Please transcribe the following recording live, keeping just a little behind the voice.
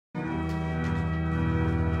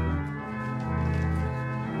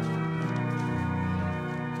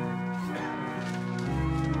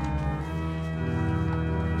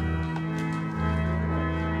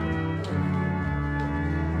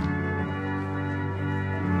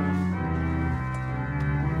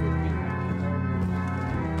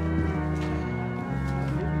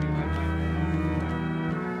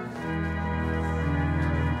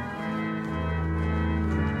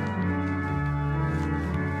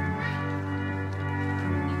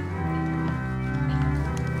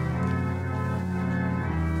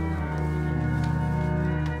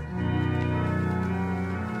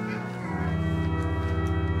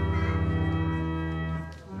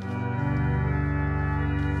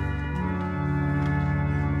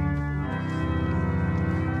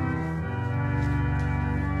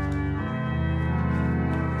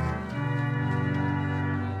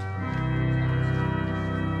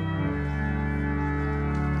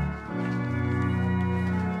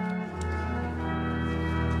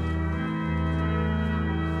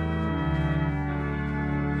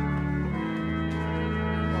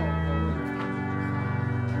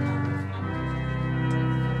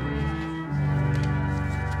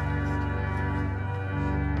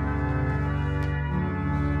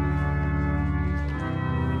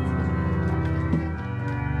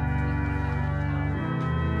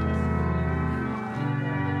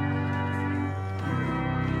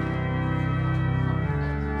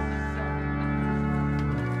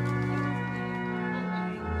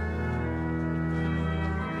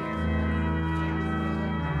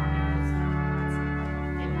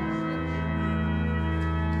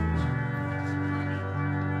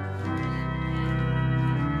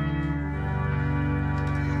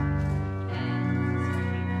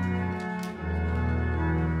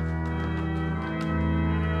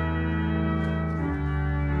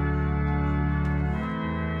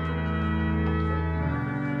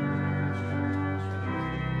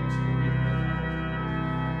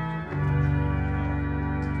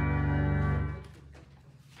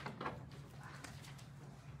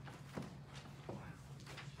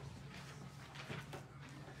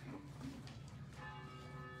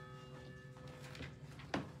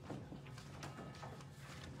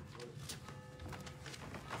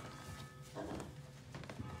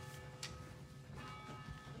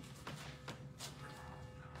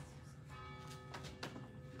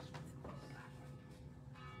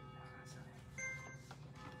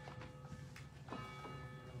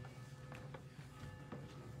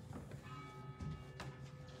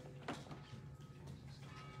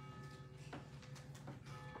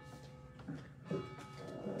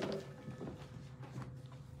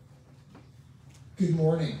Good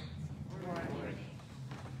morning.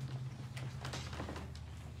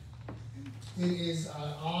 It is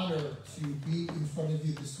an honor to be in front of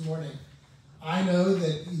you this morning. I know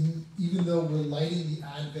that even though we're lighting the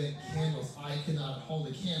Advent candles, I cannot hold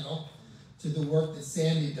a candle to the work that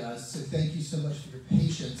Sandy does. So thank you so much for your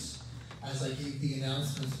patience as I gave the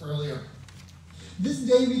announcements earlier. This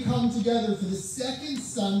day we come together for the second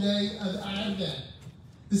Sunday of Advent.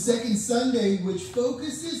 The second Sunday which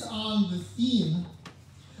focuses on the theme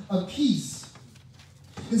of peace.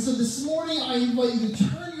 And so this morning I invite you to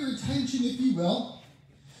turn your attention, if you will,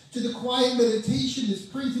 to the quiet meditation that's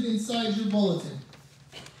printed inside your bulletin.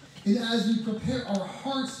 And as we prepare our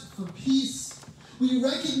hearts for peace, we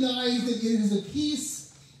recognize that it is a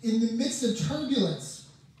peace in the midst of turbulence.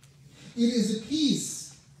 It is a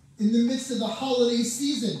peace in the midst of the holiday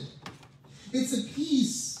season. It's a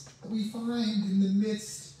peace that we find in the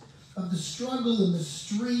midst of the struggle and the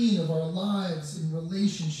strain of our lives and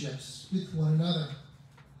relationships with one another.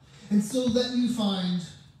 And so let you find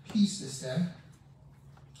peace this day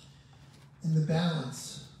in the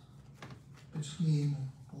balance between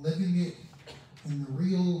living it in the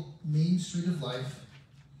real main street of life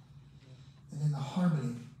and in the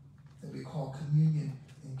harmony that we call communion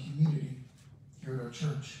and community here at our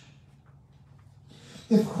church.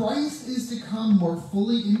 If Christ is to come more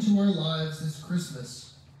fully into our lives this Christmas,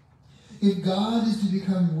 if God is to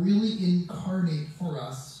become really incarnate for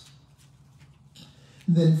us,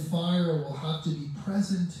 then fire will have to be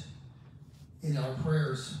present in our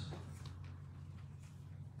prayers.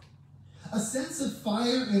 A sense of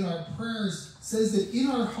fire in our prayers says that in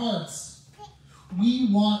our hearts, we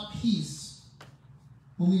want peace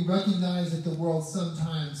when we recognize that the world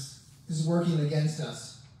sometimes is working against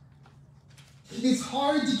us. It's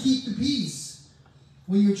hard to keep the peace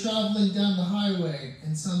when you're traveling down the highway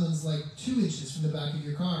and someone's like 2 inches from the back of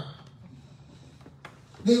your car.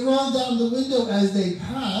 They roll down the window as they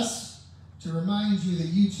pass to remind you that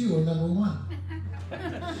you too are number one.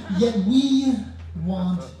 Yet we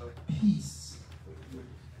want peace.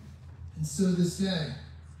 And so this day,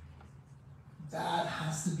 that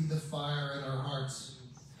has to be the fire in our hearts.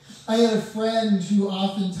 I had a friend who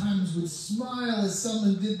oftentimes would smile as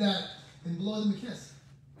someone did that and blow them a kiss.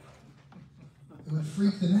 It would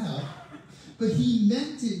freak them out. But he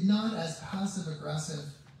meant it not as passive-aggressive,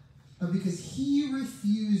 but because he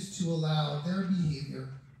refused to allow their behavior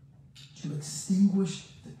to extinguish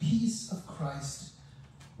the peace of Christ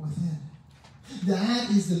within. That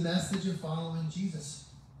is the message of following Jesus.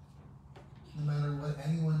 No matter what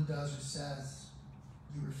anyone does or says,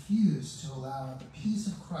 you refuse to allow the peace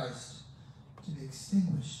of Christ to be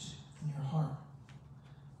extinguished in your heart.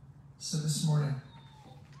 So this morning,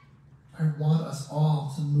 I want us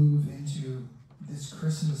all to move into this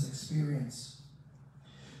Christmas experience,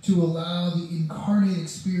 to allow the incarnate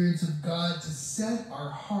experience of God to set our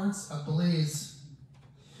hearts ablaze,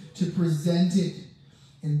 to present it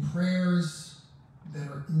in prayers that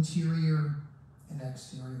are interior and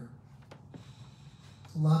exterior.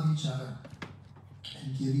 Love each other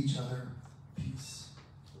and give each other peace.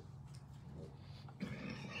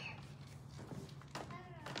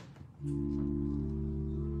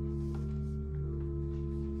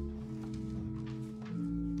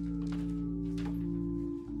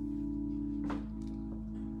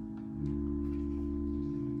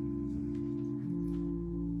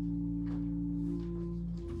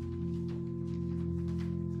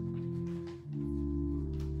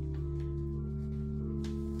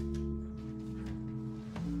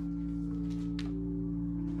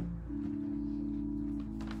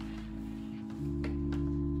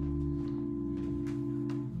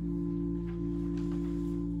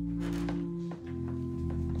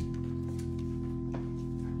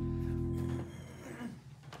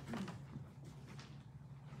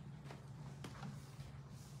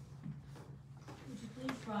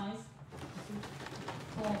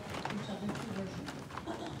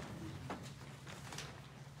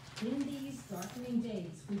 In these darkening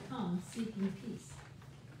days, we come seeking peace.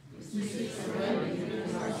 We seek serenity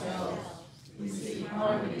within ourselves. We seek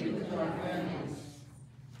harmony with our families.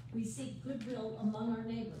 We seek goodwill among our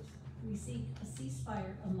neighbors. We seek a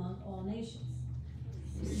ceasefire among all nations.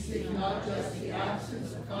 We seek not just the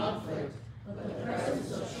absence of conflict, but the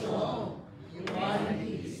presence of shalom, divine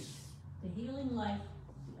peace. The healing life,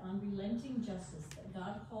 the unrelenting justice that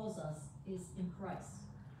God calls us is in Christ.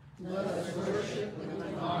 Let us worship with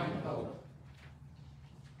divine hope.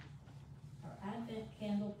 Our Advent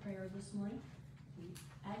candle prayer this morning,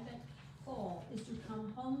 the Advent call is to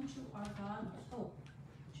come home to our God of hope,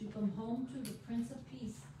 to come home to the Prince of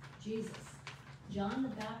Peace, Jesus. John the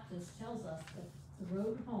Baptist tells us that the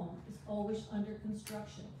road home is always under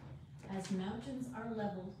construction, as mountains are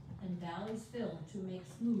leveled and valleys filled to make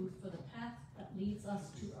smooth for the path that leads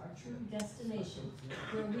us to our true destination,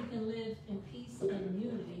 where we can live in peace and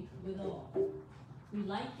unity with all. We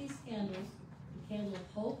light these candles, the candle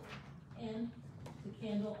of hope and the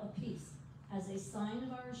candle of peace, as a sign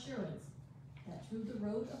of our assurance that through the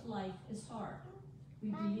road of life is hard, we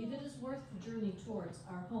believe it is worth the journey towards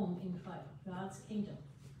our home in God's kingdom.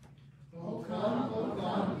 O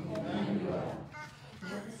come, Emmanuel.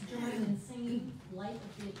 Let us join in singing Light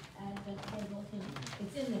of the Advent Candle hymn.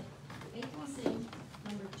 It's in the APC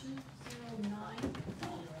number 209,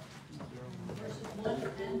 verses 1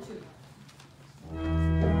 and 2.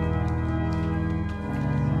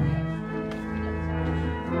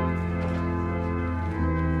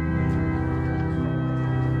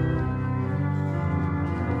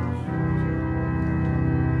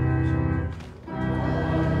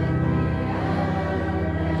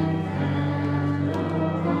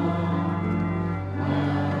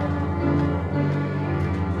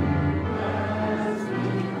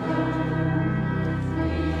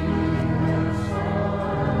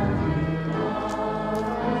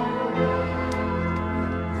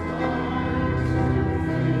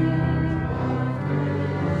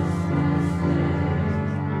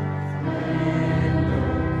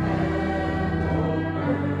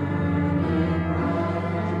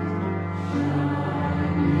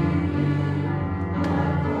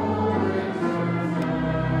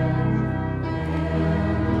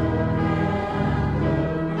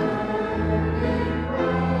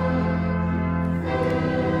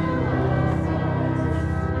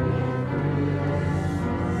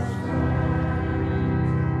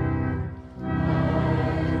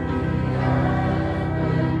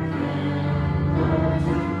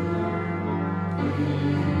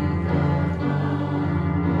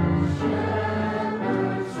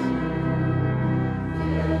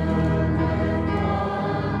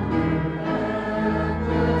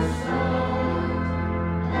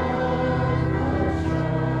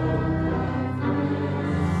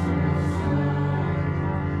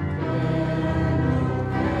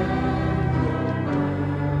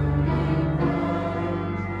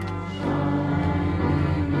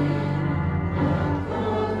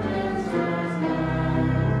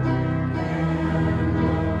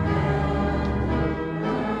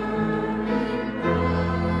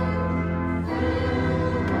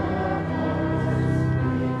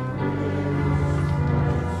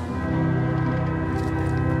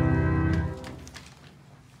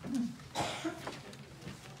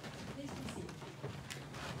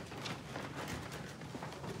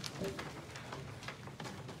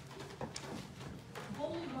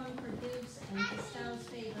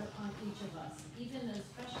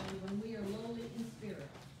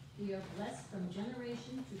 We are blessed from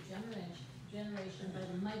generation to generation by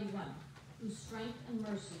the Mighty One, whose strength and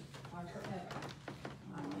mercy are forever.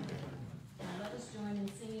 Amen. Now let us join in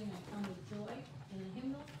singing I Come with Joy in the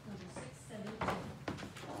hymnal number 672.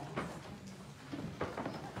 O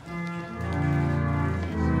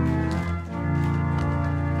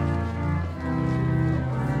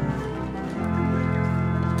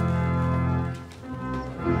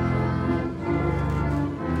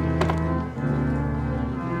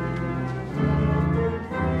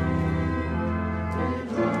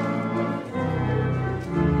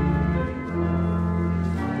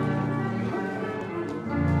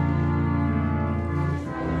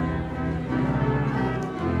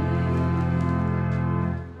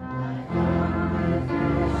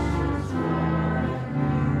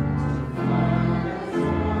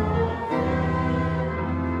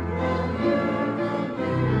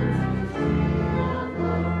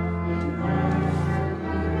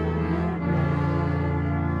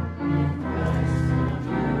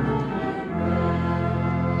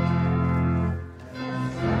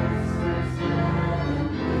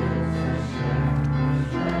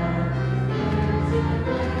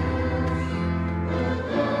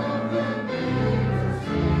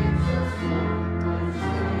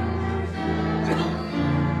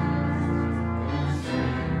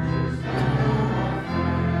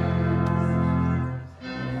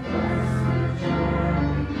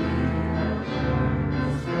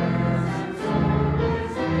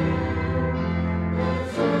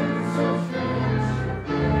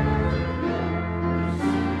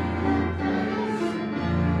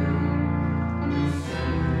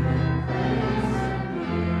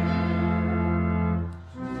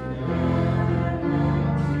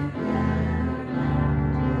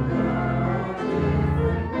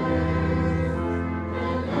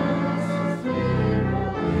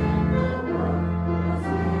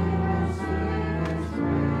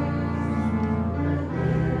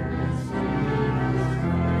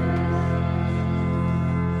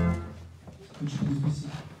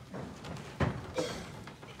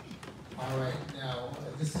All right, now,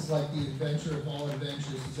 this is like the adventure of all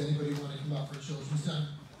adventures. Does anybody want to come up for children's time?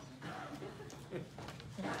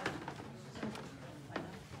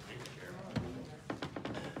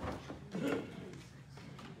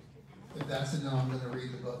 If that's a no, I'm going to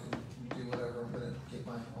read the book and do whatever. I'm going to get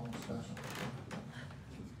my own special.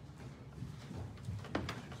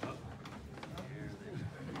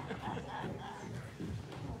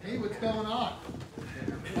 Hey, what's going on?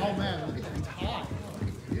 Oh man, look at the top. Look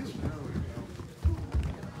at you.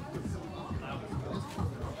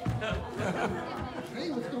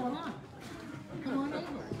 Hey, what's going on? Come on over.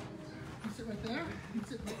 You sit right there. You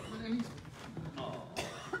sit right there.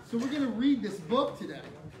 So we're going to read this book today.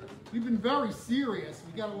 We've been very serious.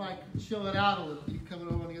 We got to like chill it out a little. You coming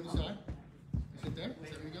over on the other side? You sit there.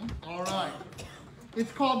 There we go. All right.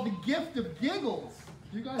 It's called The Gift of Giggles.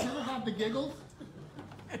 You guys ever have the giggles?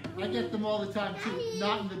 I get them all the time too.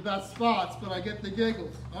 Not in the best spots, but I get the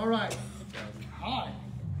giggles. All right. Hi.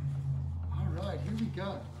 All right, here we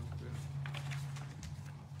go.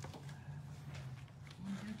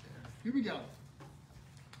 Here we go.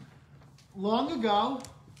 Long ago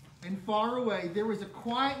and far away, there was a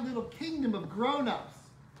quiet little kingdom of grown-ups.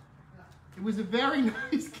 It was a very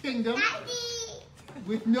nice kingdom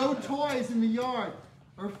with no toys in the yard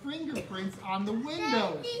or fingerprints on the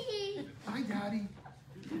windows. Hi, Daddy.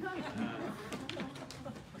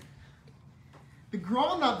 The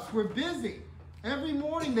grown-ups were busy. Every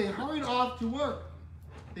morning they hurried off to work.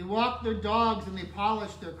 They walked their dogs and they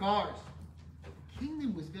polished their cars. The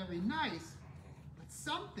kingdom was very nice, but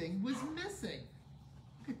something was missing.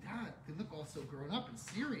 Look at that. They look all so grown up and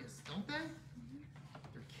serious, don't they?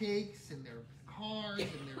 Their cakes and their cars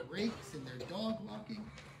and their rakes and their dog walking.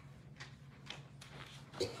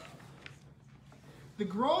 The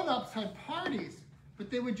grown-ups had parties,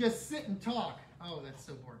 but they would just sit and talk. Oh, that's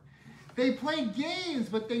so boring. They played games,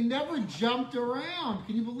 but they never jumped around.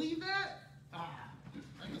 Can you believe that? Ah,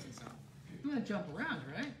 that doesn't sound. You want to jump around,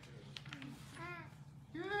 right?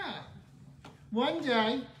 Yeah. One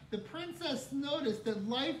day, the princess noticed that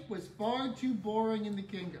life was far too boring in the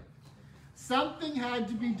kingdom. Something had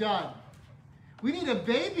to be done. We need a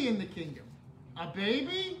baby in the kingdom. A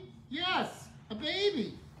baby? Yes, a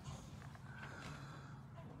baby.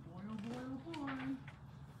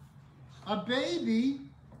 A baby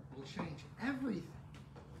will change everything.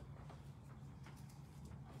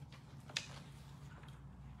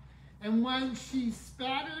 And when she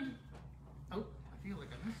spattered, oh, I feel like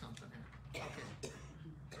I missed something here. Okay.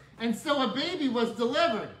 And so a baby was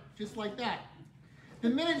delivered, just like that. The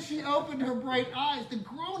minute she opened her bright eyes, the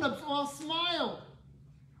grown-ups all smiled.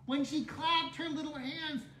 When she clapped her little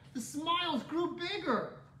hands, the smiles grew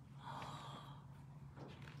bigger.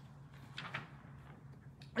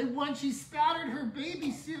 And when she spattered her baby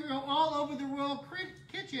cereal all over the royal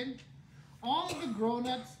kitchen, all of the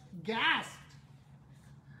grown-ups gasped.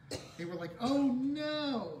 They were like, oh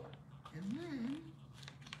no. And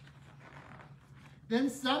then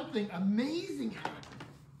something amazing happened.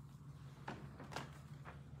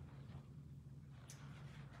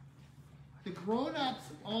 The grown-ups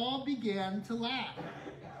all began to laugh.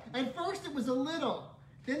 At first it was a little,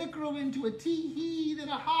 then it grew into a tee-hee, then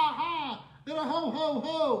a ha-ha, then a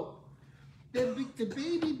ho-ho-ho. Then the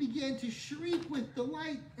baby began to shriek with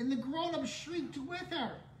delight, and the grown-ups shrieked with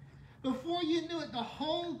her. Before you knew it, the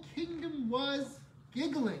whole kingdom was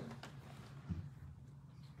giggling.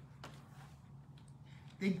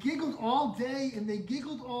 They giggled all day, and they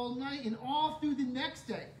giggled all night, and all through the next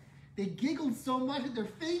day. They giggled so much that their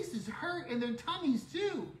faces hurt, and their tummies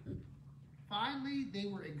too. Finally, they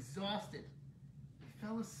were exhausted. They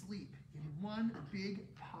fell asleep in one big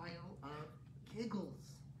pile of giggles.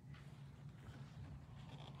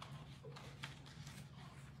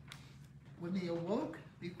 When they awoke,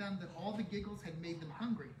 they found that all the giggles had made them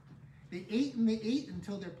hungry. They ate and they ate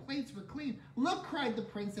until their plates were clean. Look, cried the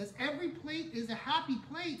princess, every plate is a happy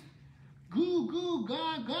plate. Goo, goo,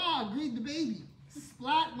 gaw, gaw, agreed the baby.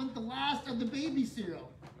 Splat went the last of the baby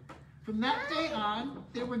cereal. From that day on,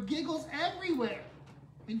 there were giggles everywhere.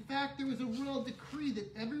 In fact, there was a royal decree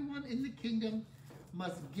that everyone in the kingdom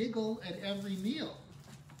must giggle at every meal.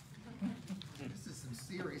 This is some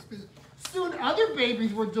serious business. Soon other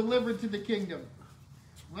babies were delivered to the kingdom.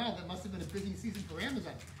 Well, that must have been a busy season for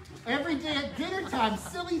Amazon. Every day at dinner time,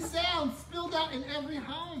 silly sounds spilled out in every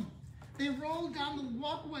home. They rolled down the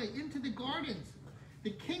walkway into the gardens.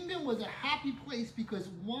 The kingdom was a happy place because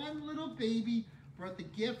one little baby brought the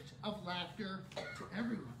gift of laughter to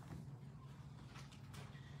everyone.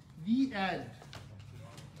 The end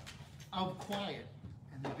of quiet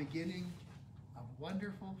and the beginning of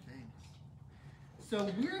wonderful things. So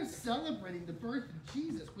we're celebrating the birth of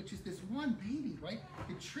Jesus, which is this one baby, right?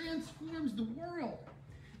 It transforms the world.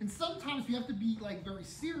 And sometimes we have to be like very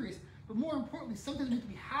serious, but more importantly, sometimes we have to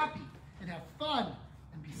be happy and have fun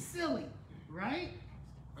and be silly, right?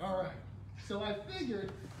 All right. So I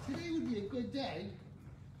figured today would be a good day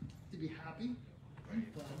to be happy and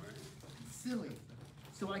fun and silly.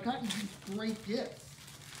 So I got you these great gifts.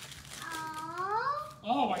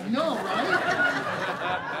 Oh, I know,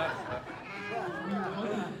 right? We were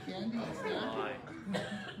hoping for candy instead. No? All right.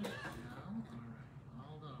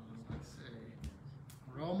 Hold on. Let's see.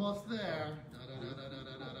 We're almost there.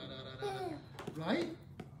 Right?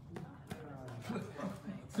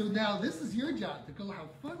 So now this is your job to go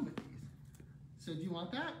have fun with these. So do you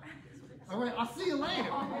want that? All right, I'll see you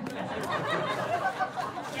later.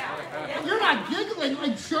 You're not giggling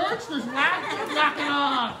like church. There's laughter. Knock it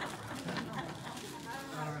off.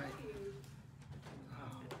 All right.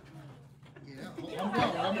 Yeah, I'm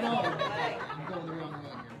going the wrong way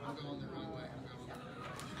here. I'm going the wrong way.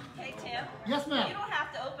 Hey, Tim. Yes, ma'am. You don't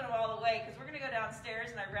have to open them all the way because we're going to go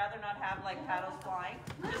downstairs and I'd rather not have like paddles flying.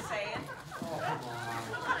 Just saying.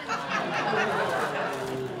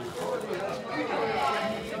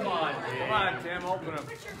 Come on, Tim, open them.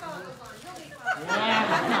 Put your goggles on. You'll be fine.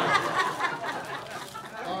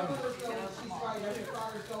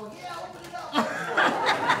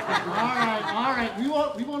 All right. We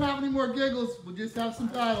won't have any more giggles. We'll just have some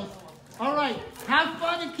paddles. All right. Have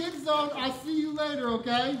fun at Kids Zone. I'll see you later,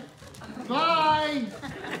 okay? Bye. Bye.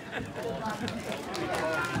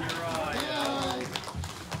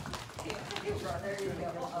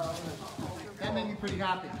 That made me pretty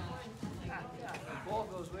happy.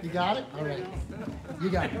 You got it? All right. You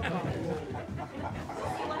got it. You want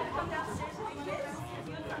to come downstairs with the kids?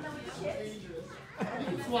 You want to come down with the kids? You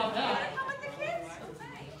can swap that. Come with the kids?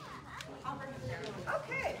 Okay. I'll bring them there.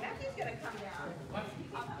 Okay, Matthew's going to come down.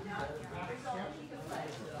 I'll come down. So he can play.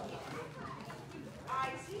 I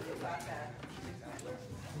see you got that.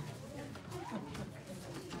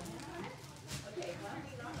 Okay, why don't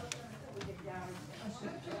we not open it until we get down? Our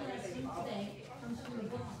scripture lesson today comes from the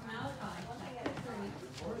book of Malachi, chapter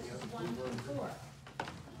 3, verses 1 through 4.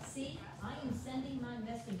 See, I am sending my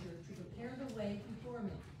messenger to prepare the way before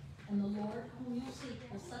me, and the Lord whom you seek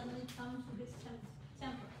will suddenly come to his temple.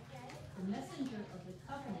 The messenger of the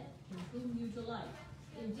covenant in whom you delight.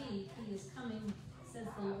 Indeed, he is coming, says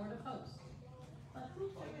the Lord of hosts. But who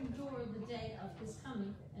can endure the day of his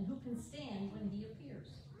coming, and who can stand when he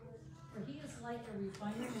appears? For he is like a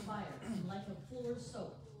refiner's fire, and like a fuller's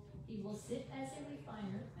soap. He will sit as a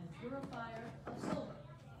refiner and purifier of silver,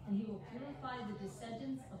 and he will purify the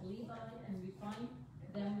descendants of Levi and refine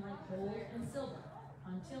them like gold and silver,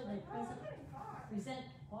 until they present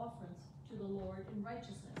offerings to the Lord in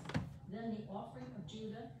righteousness. Then the offering of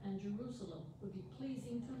Judah and Jerusalem would be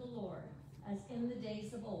pleasing to the Lord, as in the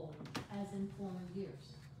days of old, as in former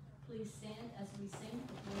years. Please stand as we sing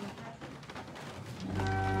the Glory Patrick.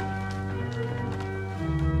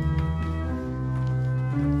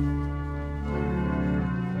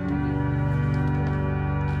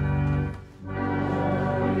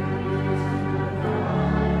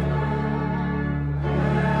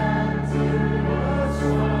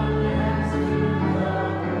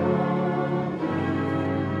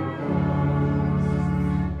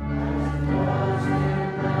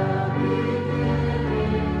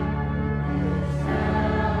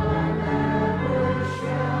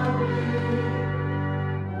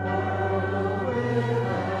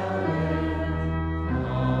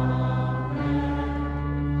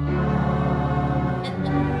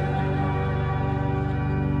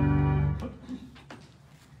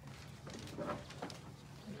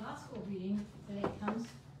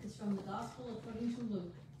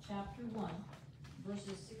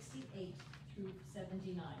 Verses 68 through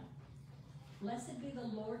 79. Blessed be the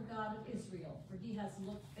Lord God of Israel, for he has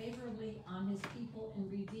looked favorably on his people and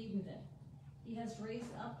redeemed them. He has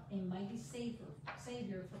raised up a mighty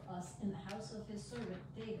Savior for us in the house of his servant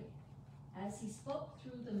David, as he spoke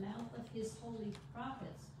through the mouth of his holy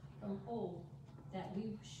prophets from old, that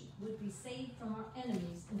we would be saved from our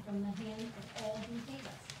enemies and from the hand of all who hate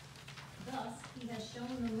us. Thus he has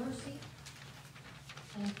shown the mercy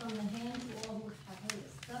and from the hand to all who have hated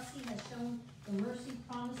us. Thus he has shown the mercy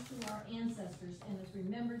promised to our ancestors and has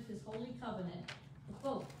remembered his holy covenant, the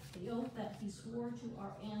oath that he swore to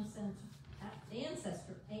our ancestor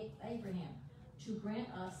Abraham, to grant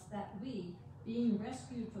us that we, being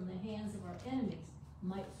rescued from the hands of our enemies,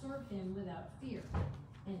 might serve him without fear,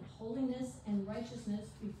 in holiness and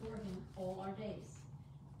righteousness before him all our days.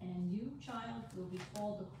 And you, child, will be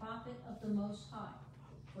called the prophet of the Most High,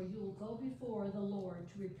 for you will go before the Lord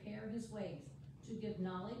to repair his ways, to give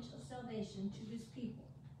knowledge of salvation to his people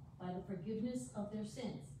by the forgiveness of their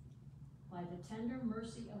sins. By the tender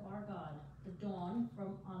mercy of our God, the dawn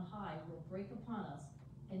from on high will break upon us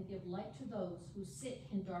and give light to those who sit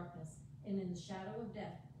in darkness and in the shadow of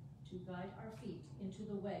death, to guide our feet into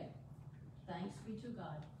the way. Thanks be to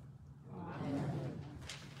God. Amen.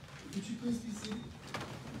 Would you please be seated?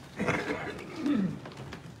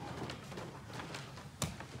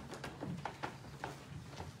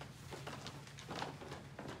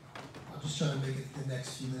 I'll just try to make it the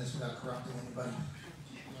next few minutes without corrupting anybody.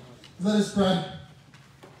 Let us pray.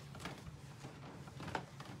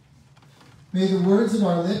 May the words of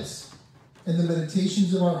our lips and the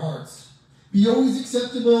meditations of our hearts be always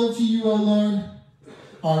acceptable to you, O Lord,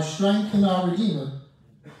 our strength and our Redeemer.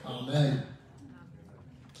 Amen.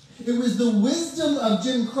 It was the wisdom of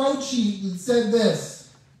Jim Croce that said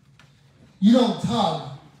this: you don't tug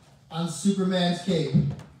on Superman's cape.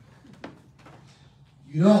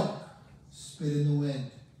 You don't spit in the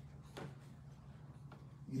wind.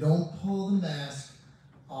 You don't pull the mask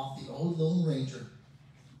off the old Lone Ranger.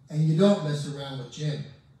 And you don't mess around with Jim.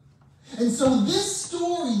 And so this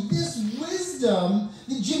story, this wisdom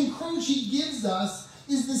that Jim Croce gives us,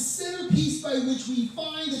 is the centerpiece by which we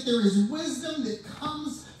find that there is wisdom that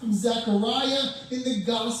comes from Zechariah in the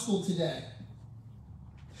gospel today.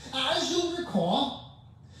 As you'll recall,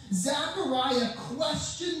 Zechariah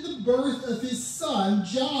questioned the birth of his son,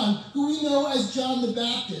 John, who we know as John the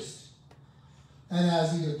Baptist. And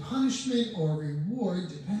as either punishment or reward,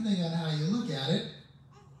 depending on how you look at it,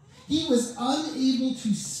 he was unable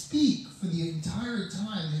to speak for the entire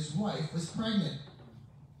time his wife was pregnant.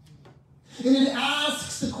 And it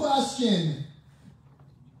asks the question,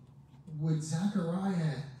 would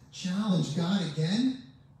Zechariah challenge God again?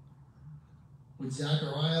 Would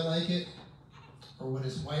Zechariah like it? Or would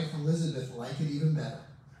his wife Elizabeth like it even better?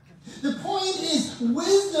 The point is,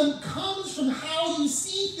 wisdom comes from how you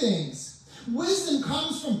see things. Wisdom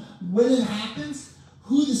comes from when it happens,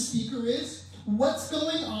 who the speaker is, what's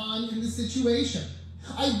going on in the situation.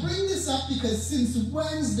 I bring this up because since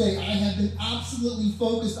Wednesday, I have been absolutely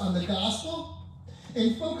focused on the gospel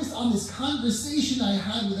and focused on this conversation I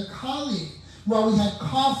had with a colleague while we had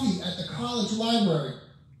coffee at the college library.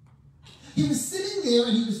 He was sitting there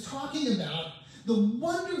and he was talking about the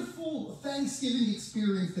wonderful Thanksgiving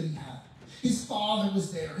experience that he had. His father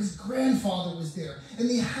was there, his grandfather was there, and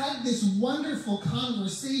they had this wonderful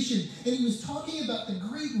conversation, and he was talking about the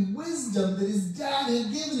great wisdom that his dad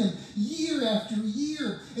had given him year after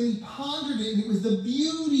year, and he pondered it, and it was the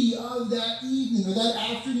beauty of that evening, or that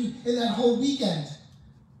afternoon, and that whole weekend.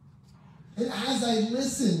 And as I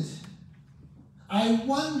listened, I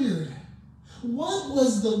wondered, what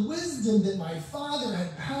was the wisdom that my father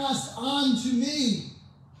had passed on to me?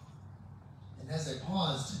 And as I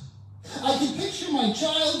paused, I could picture my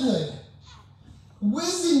childhood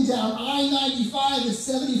whizzing down I-95 at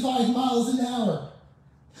 75 miles an hour.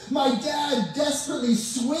 My dad desperately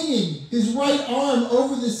swinging his right arm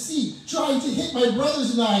over the seat, trying to hit my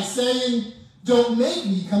brothers and I, saying, "Don't make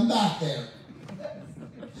me come back there."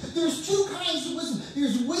 There's two kinds of wisdom.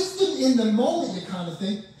 There's wisdom in the moment, you kind of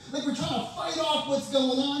think, like we're trying to fight off what's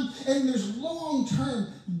going on, and there's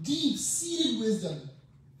long-term, deep-seated wisdom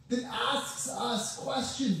that asks us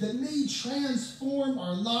questions that may transform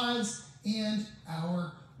our lives and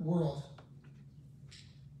our world.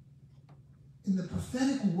 In the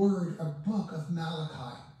prophetic word or book of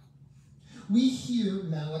Malachi, we hear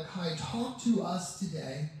Malachi talk to us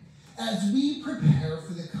today as we prepare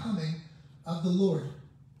for the coming of the Lord.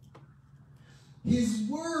 His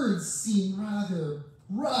words seem rather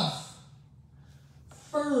rough,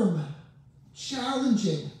 firm,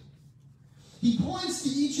 challenging. He points to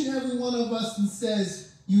each and every one of us and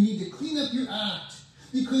says, you need to clean up your act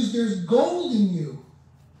because there's gold in you.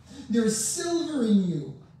 There's silver in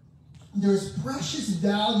you. There's precious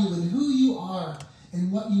value in who you are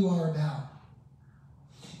and what you are about.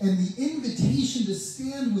 And the invitation to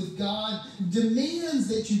stand with God demands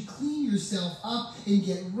that you clean yourself up and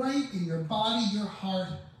get right in your body, your heart,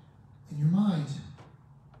 and your mind.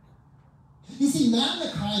 You see,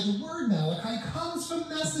 Malachi, the word Malachi, comes from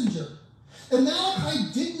messenger. And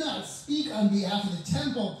Malachi did not speak on behalf of the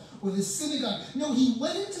temple or the synagogue. No, he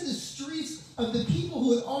went into the streets of the people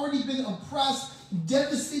who had already been oppressed,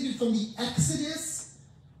 devastated from the Exodus,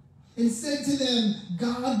 and said to them,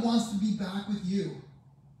 God wants to be back with you.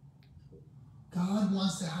 God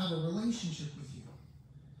wants to have a relationship with you.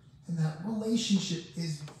 And that relationship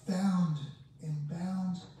is found and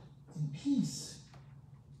bound in peace.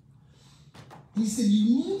 He said, you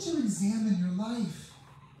need to examine your life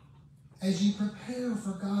as you prepare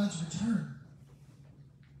for God's return.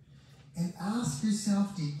 And ask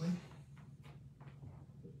yourself deeply,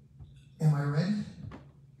 am I ready?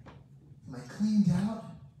 Am I cleaned out?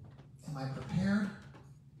 Am I prepared?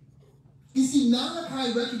 You see,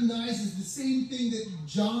 Malachi recognizes the same thing that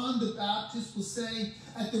John the Baptist will say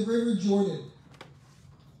at the River Jordan.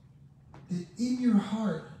 That in your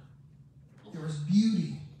heart, there is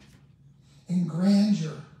beauty and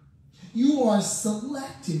grandeur. You are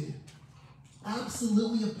selected,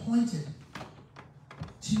 absolutely appointed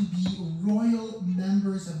to be royal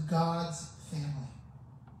members of God's family.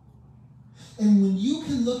 And when you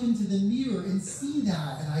can look into the mirror and see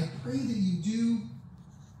that, and I pray that you do,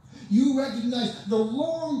 you recognize the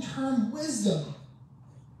long-term wisdom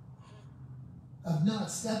of not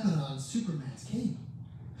stepping on Superman's cape.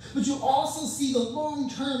 But you also see the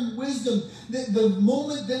long-term wisdom that the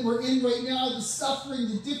moment that we're in right now, the suffering,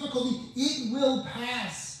 the difficulty, it will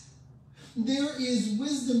pass. There is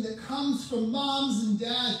wisdom that comes from moms and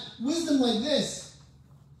dads. Wisdom like this.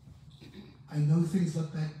 I know things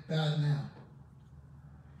look bad now.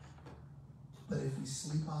 But if we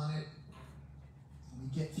sleep on it, and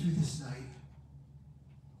we get through this night,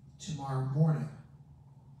 tomorrow morning,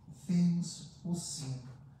 things will seem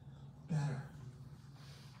better.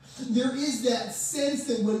 There is that sense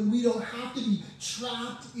that when we don't have to be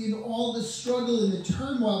trapped in all the struggle and the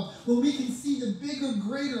turmoil, when we can see the bigger,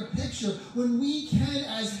 greater picture, when we can,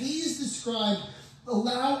 as Hayes described,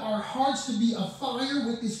 allow our hearts to be afire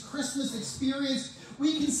with this Christmas experience,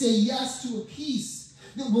 we can say yes to a peace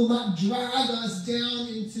that will not drag us down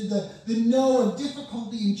into the no of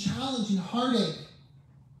difficulty and challenge and heartache.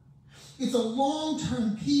 It's a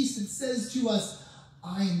long-term peace that says to us,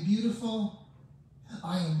 I am beautiful,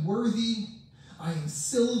 I am worthy, I am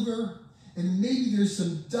silver, and maybe there's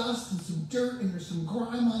some dust and some dirt and there's some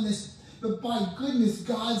grime on this, but by goodness,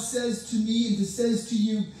 God says to me and says to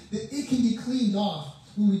you that it can be cleaned off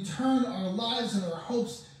when we turn our lives and our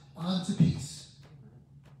hopes onto peace.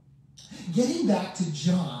 Getting back to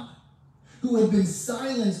John, who had been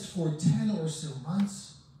silenced for 10 or so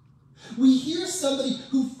months, we hear somebody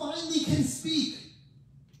who finally can speak.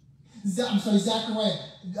 Zechariah,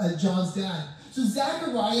 John's dad. So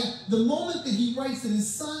Zechariah, the moment that he writes that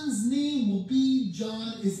his son's name will be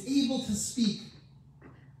John, is able to speak.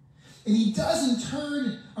 And he doesn't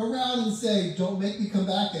turn around and say, don't make me come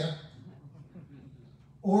back there.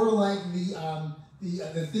 Or like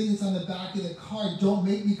the thing that's on the back of the card, don't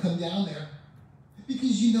make me come down there.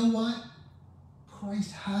 Because you know what?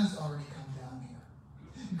 Christ has already come down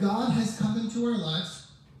here. God has come into our lives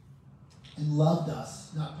and loved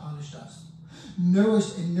us, not punished us.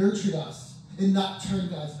 Nourished and nurtured us, and not turned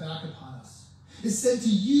God's back upon us. It said to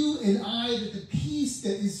you and I that the peace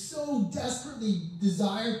that is so desperately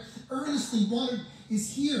desired, earnestly wanted,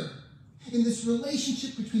 is here in this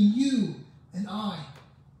relationship between you and I.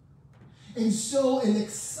 And so an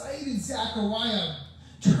excited Zechariah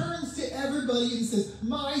turns to everybody and says,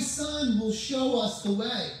 my son will show us the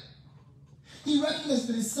way. He recognizes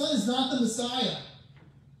that his son is not the Messiah.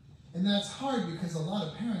 And that's hard because a lot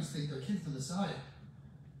of parents think their kid's the Messiah.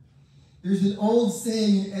 There's an old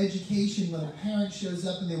saying in education when a parent shows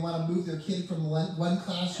up and they want to move their kid from one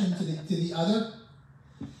classroom to the other.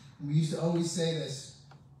 And we used to always say this,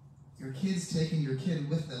 your kid's taking your kid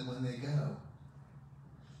with them when they go.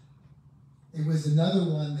 It was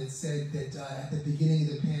another one that said that at the beginning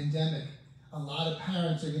of the pandemic, a lot of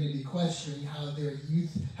parents are going to be questioning how their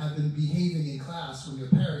youth have been behaving in class when their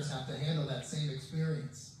parents have to handle that same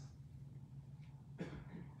experience.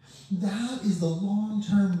 That is the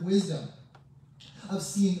long-term wisdom of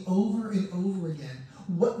seeing over and over again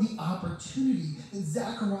what the opportunity that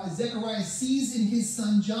Zechariah sees in his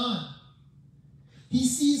son John. He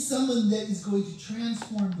sees someone that is going to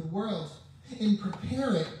transform the world and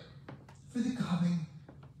prepare it for the coming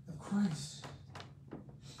of Christ.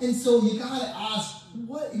 And so you got to ask,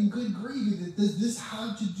 what in good grief does this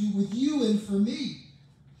have to do with you and for me?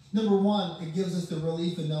 Number one, it gives us the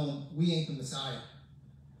relief of knowing we ain't the Messiah.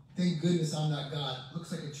 Thank goodness I'm not God.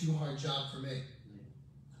 Looks like a too hard job for me.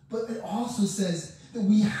 But it also says that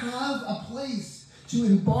we have a place to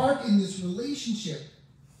embark in this relationship,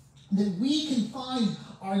 that we can find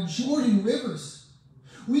our Jordan rivers.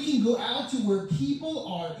 We can go out to where people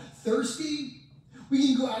are thirsty. We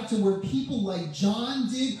can go out to where people like John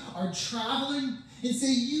did are traveling and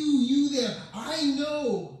say, you there, I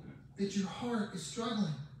know that your heart is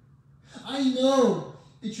struggling. I know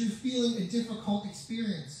that you're feeling a difficult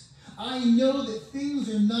experience. I know that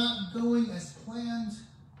things are not going as planned.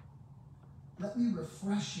 Let me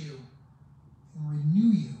refresh you and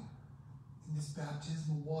renew you in this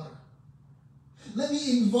baptismal water. Let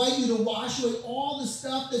me invite you to wash away all the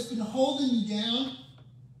stuff that's been holding you down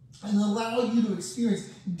and allow you to experience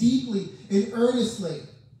deeply and earnestly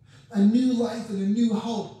a new life and a new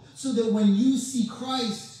hope, so that when you see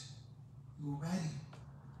Christ, you're ready.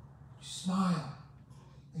 You smile.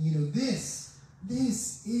 And you know, this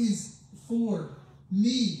is for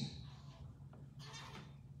me.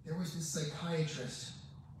 There was this psychiatrist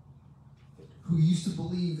who used to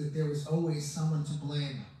believe that there was always someone to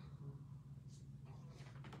blame.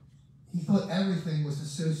 He thought everything was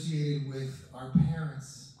associated with our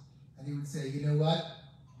parents. And he would say, you know what?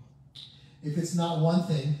 If it's not one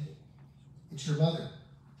thing, it's your mother.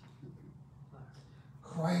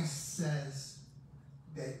 Christ says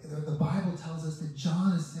that the Bible tells us that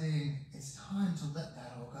John is saying it's time to let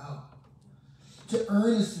that all go. To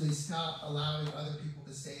earnestly stop allowing other people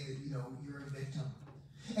to say that, you know, you're a victim.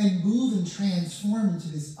 And move and transform into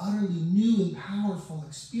this utterly new and powerful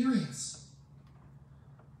experience.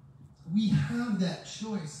 We have that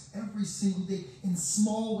choice every single day, in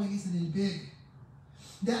small ways and in big.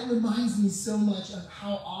 That reminds me so much of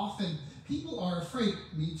how often people are afraid,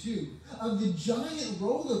 me too, of the giant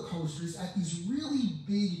roller coasters at these really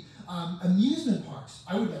big amusement parks.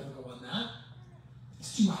 I would never go on that.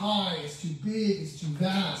 It's too high, it's too big, it's too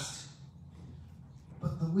vast.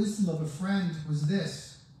 But the wisdom of a friend was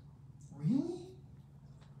this: really?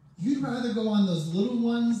 You'd rather go on those little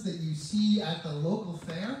ones that you see at the local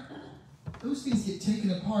fair? Those things get taken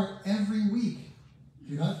apart every week.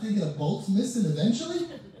 You're not thinking a bolt's missing eventually?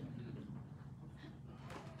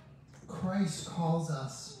 Christ calls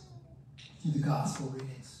us through the gospel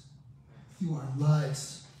readings, through our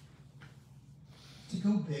lives, to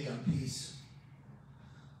go big on peace.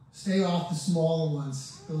 Stay off the smaller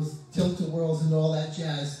ones, those tilt-a-whirls and all that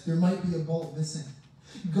jazz. There might be a bolt missing.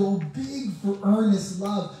 Go big for earnest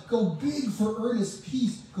love. Go big for earnest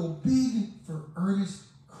peace. Go big for earnest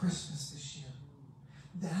Christmas this year.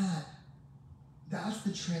 That's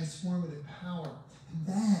the transformative power. And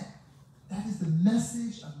that is the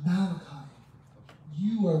message of Malachi.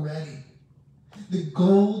 You are ready. The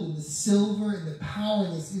gold and the silver and the power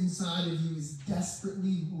that's inside of you is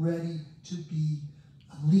desperately ready to be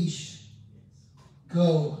unleashed.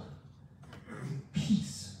 Go with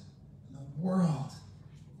peace in the world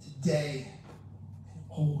today and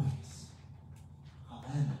always.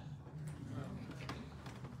 Amen.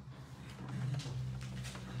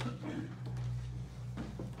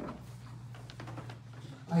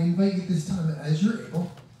 I invite you this time, as you're able,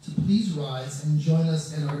 to please rise and join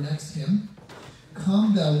us in our next hymn,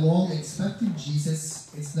 Come Thou Long Expected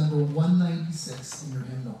Jesus. It's number 196 in your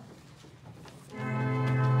hymnal.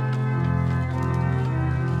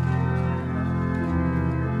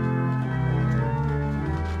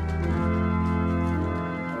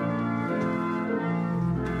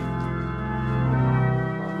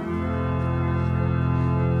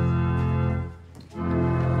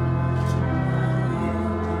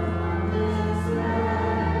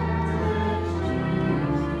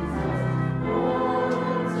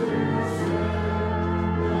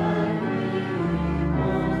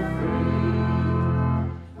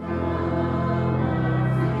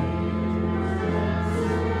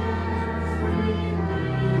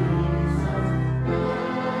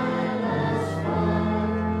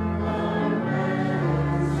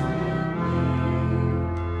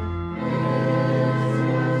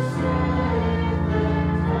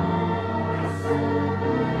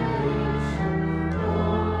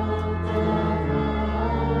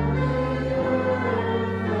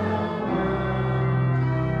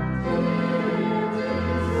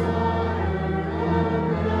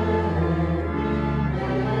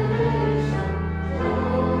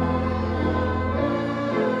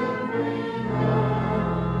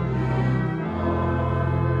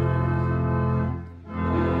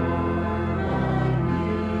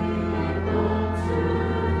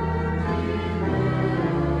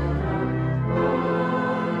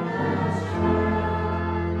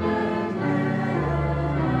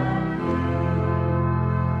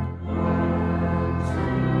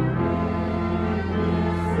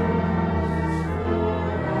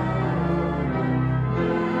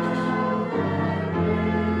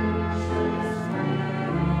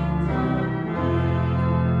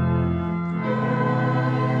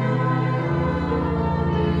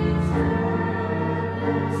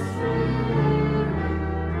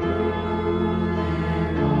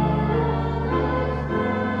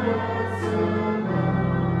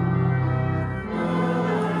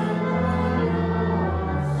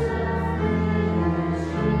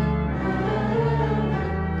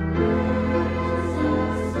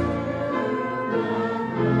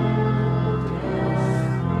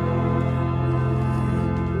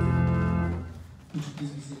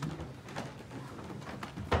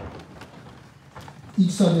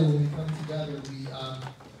 each Sunday when we come together, we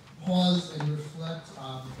pause and reflect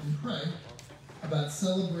and pray about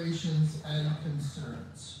celebrations and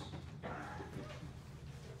concerns.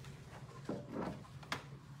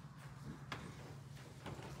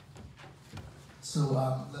 So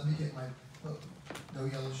let me get my book. No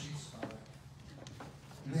yellow sheets. All right.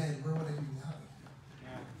 Man, where would I be now?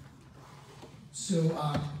 So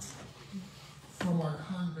from our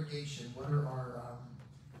congregation, what are our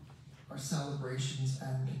celebrations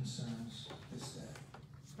and concerns this day?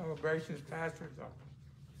 Celebrations, Pastor.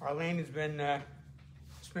 Arlene has been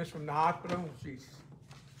dismissed from the hospital.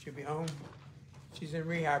 She'll be home. She's in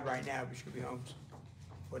rehab right now, but she'll be home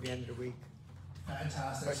for the end of the week.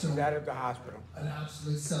 Fantastic. But she's out of the hospital. An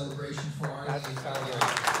absolute celebration for Arlene.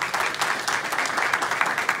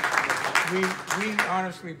 We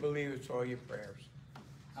honestly believe it's all your prayers.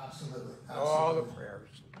 Absolutely. All the prayers.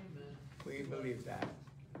 Amen. We believe that.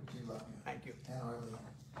 We love you. Thank you. And Arlene.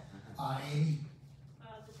 Amy.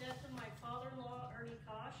 The death of my father-in-law, Ernie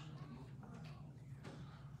Kosh.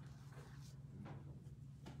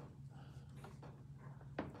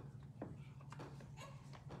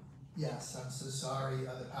 Yes, I'm so sorry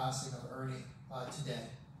the passing of Ernie today.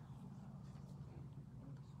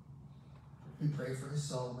 We pray for his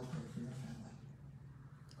soul and we pray for your family.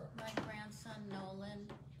 My grandson Nolan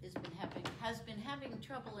has been having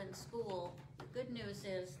trouble in school. The good news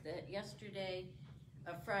is that yesterday,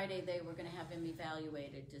 Friday, they were going to have him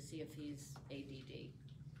evaluated to see if he's ADD.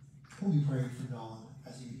 We'll be praying for Nolan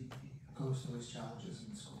as he goes through his challenges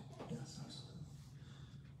in school. Yes, absolutely.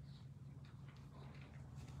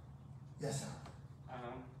 Yes,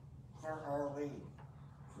 Howard. For Arlene,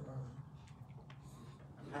 For Arlene.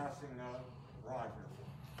 passing of Roger.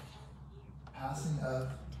 Passing of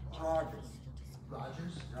Rogers.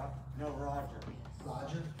 Rogers? No, Roger.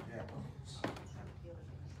 Roger? Yeah.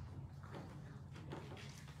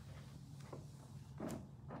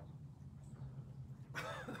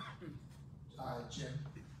 Jim.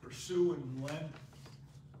 For Sue and Len.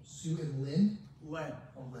 Sue and Lynn? Len.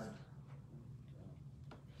 Oh, Len.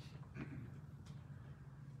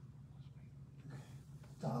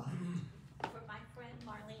 Donna. For my friend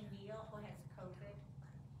Marlene Neal, who has COVID,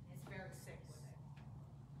 is very sick with it.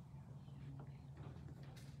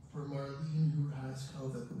 For Marlene, who has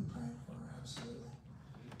COVID, we'll be praying for her, absolutely.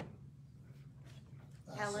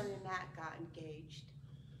 Helen and Matt got engaged.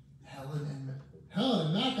 Helen and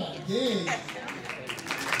Matt got engaged.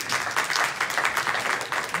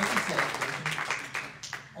 That's a celebration.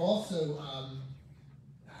 Also,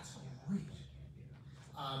 that's great.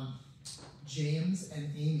 James and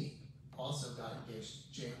Amy also got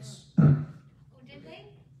engaged. James. Oh, did they?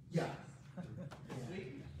 Yeah.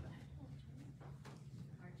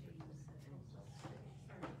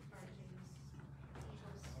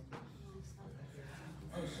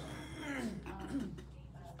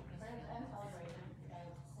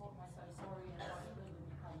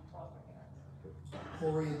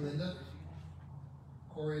 Corey and Linda.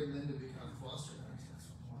 Corey and Linda become foster parents. That's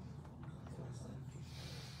wonderful.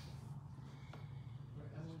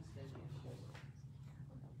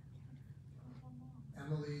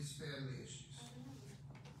 Emily's family issues.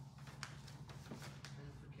 And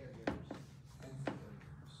for caregivers.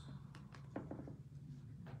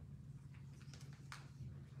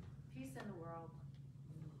 Peace in the world.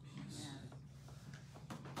 Peace.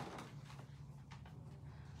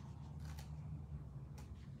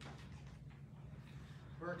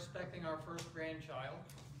 We're expecting our first grandchild.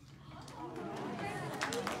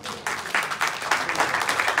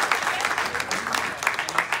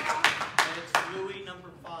 And it's Louis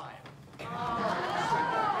number 5.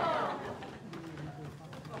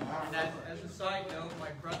 And as a side note,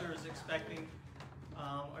 my brother is expecting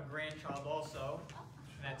a grandchild also,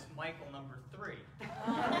 and that's Michael number 3.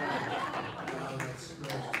 Wow, that's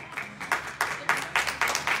great.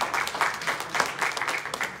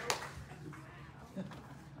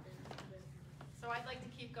 So I'd like to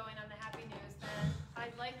keep going on the happy news then.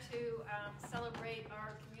 I'd like to celebrate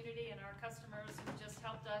our community and our customers who just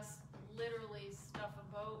helped us literally stuff a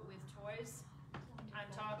boat with toys. I'm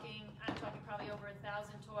talking probably over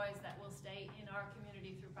 1,000 toys that will stay in our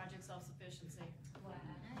community through Project Self-Sufficiency. Wow.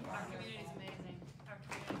 Our community's amazing. Our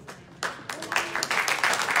community's amazing.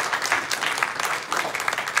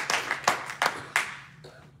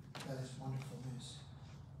 That is wonderful news.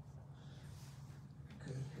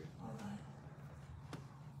 Good. All right.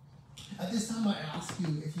 At this time, I ask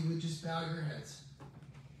you if you would just bow your heads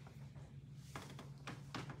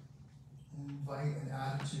and invite an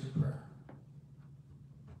attitude of prayer.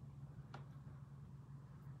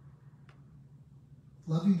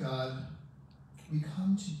 Loving God, we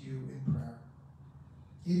come to you in prayer.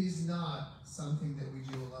 It is not something that we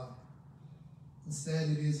do alone. Instead,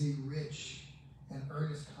 it is a rich and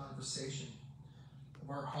earnest conversation of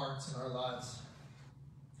our hearts and our lives.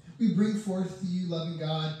 We bring forth to you, loving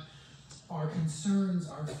God, our concerns,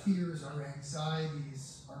 our fears, our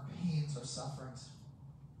anxieties, our pains, our sufferings,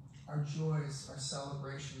 our joys, our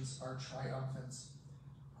celebrations, our triumphants,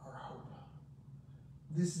 our hope.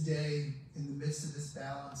 This day, in the midst of this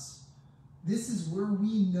balance, this is where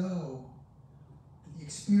we know that the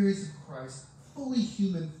experience of Christ, fully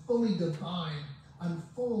human, fully divine,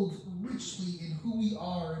 unfolds richly in who we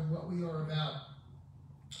are and what we are about.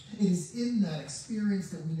 It is in that experience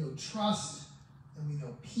that we know trust and we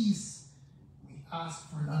know peace. We ask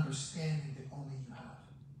for an understanding that only you have.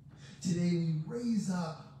 Today we raise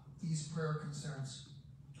up these prayer concerns.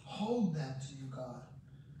 Hold them to you, God,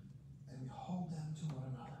 and we hold them to one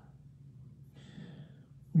another.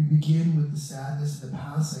 We begin with the sadness of the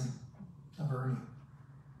passing of Ernie.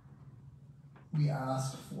 We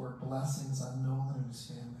ask for blessings on Nolan and his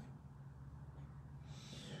family.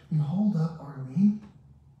 We hold up Arlene.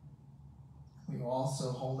 We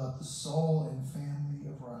also hold up the soul and family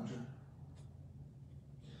of Roger.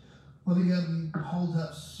 Loving God, we hold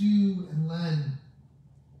up Sue and Len.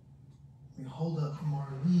 We hold up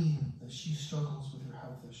Marlene as she struggles with her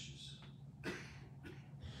health issues.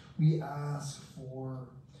 We ask for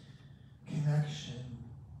connection,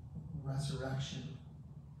 resurrection,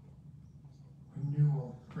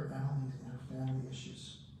 renewal for Emily and her family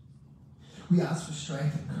issues. We ask for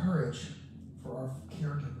strength and courage for our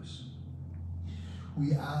caregivers.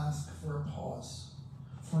 We ask for a pause,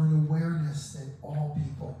 for an awareness that all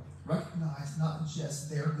people recognize not just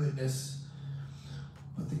their goodness,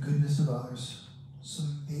 but the goodness of others, so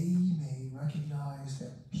they may recognize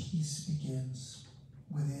that peace begins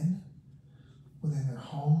within their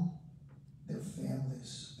home, their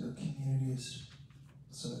families, their communities,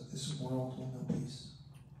 so that this world will know peace.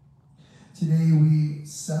 Today we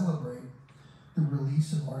celebrate the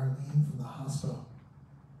release of Arlene from the hospital.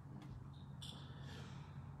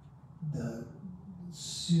 The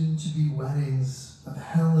soon-to-be weddings of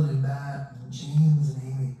Helen and Matt and James and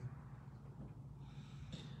Amy.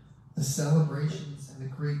 The celebrations and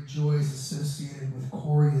the great joys associated with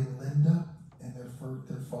Corey and Linda and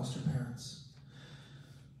their foster parents.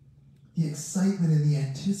 The excitement and the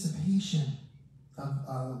anticipation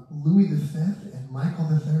of Louis V and Michael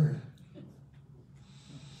III.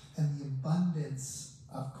 And the abundance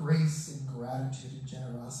of grace and gratitude and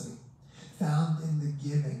generosity found in the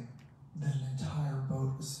giving that an entire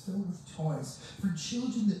boat was filled with toys for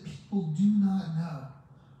children that people do not know.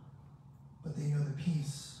 But they know the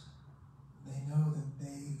peace. They know that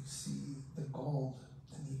they see the gold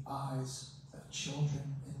in the eyes of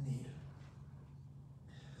children in need.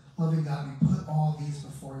 Loving God, we put all these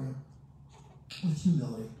before you with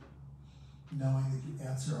humility, knowing that you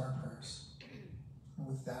answer our prayers. And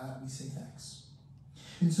with that, we say thanks.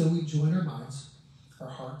 And so we join our minds, our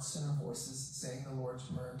hearts, and our voices, saying the Lord's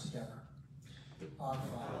Prayer together. Our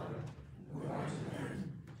Father, who art in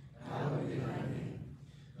heaven, hallowed be thy name.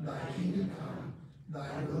 Thy kingdom come,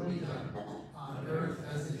 thy will be done, on earth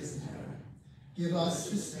as it is in heaven. Give us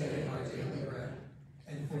this day our daily bread,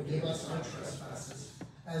 and forgive us our trespasses,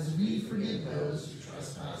 as we forgive those who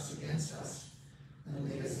trespass against us. And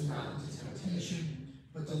lead us not into temptation,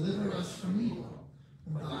 but deliver us from evil.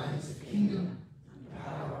 For thine is the kingdom, and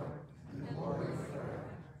power, and glory forever.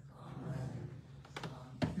 Amen.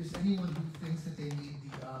 If there's anyone who thinks that they need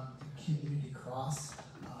the community cross,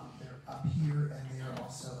 they're up here and they are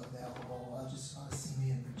also available. Just see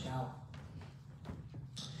me and reach out.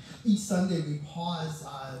 Each Sunday we pause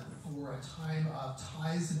for a time of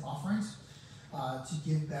tithes and offerings to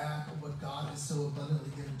give back what God has so abundantly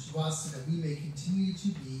given to us so that we may continue to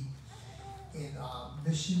be in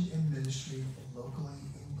mission and ministry locally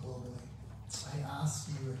and globally. I ask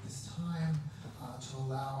you at this time to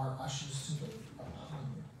allow our ushers to wait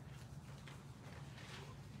upon you.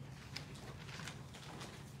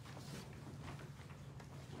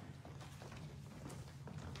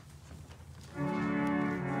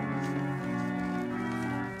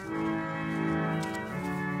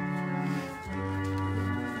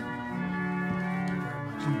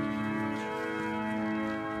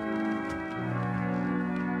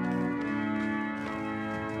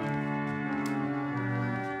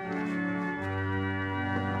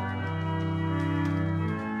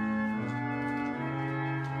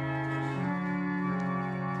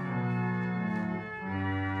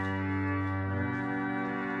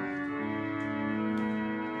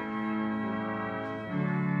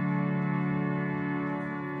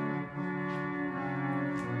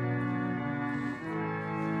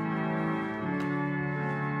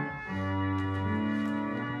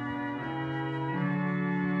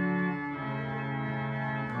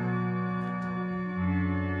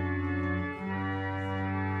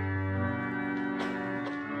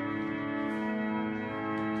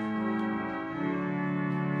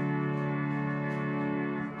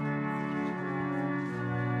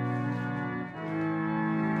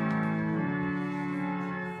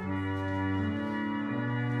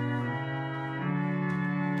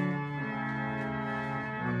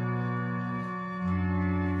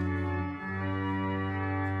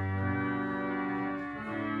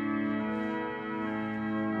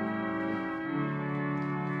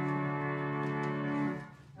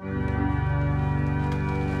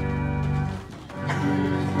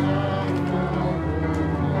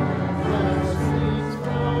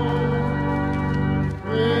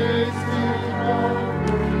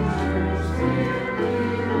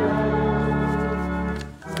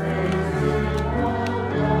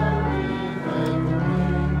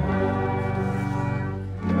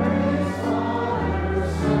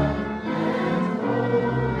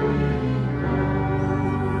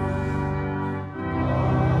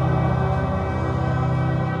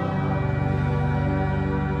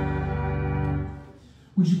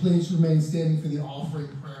 Would you please remain standing for the offering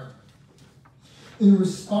prayer? In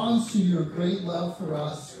response to your great love for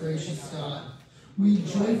us, gracious God, we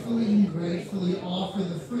joyfully and gratefully offer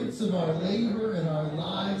the fruits of our labor and our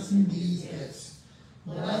lives in these gifts.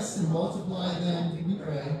 Bless and multiply them, we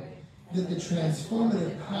pray, that the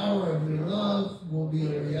transformative power of your love will be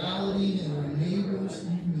a reality in our neighbors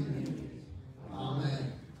and community.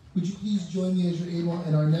 Amen. Would you please join me as you're able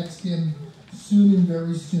in our next hymn, Soon and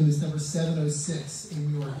Very Soon, is number 706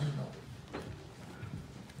 in your hymnal.